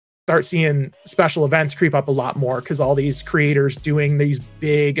start seeing special events creep up a lot more, because all these creators doing these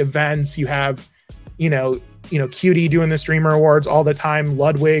big events. You have, Cutie doing the Streamer Awards all the time.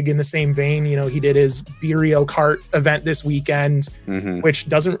 Ludwig in the same vein, he did his Beerio Kart event this weekend, which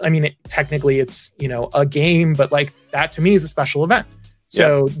doesn't, technically it's, a game, but like that to me is a special event.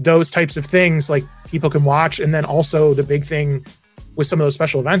 So those types of things like people can watch. And then also the big thing with some of those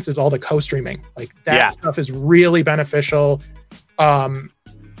special events is all the co-streaming. Like that stuff is really beneficial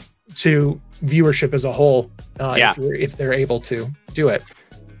to viewership as a whole, if they're able to do it.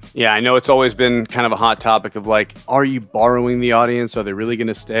 Yeah, I know it's always been kind of a hot topic of like, are you borrowing the audience? Are they really going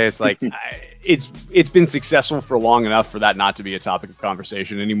to stay? It's like, it's been successful for long enough for that not to be a topic of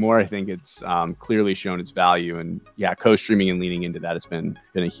conversation anymore. I think it's clearly shown its value, and co-streaming and leaning into that has been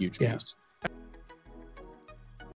a huge piece.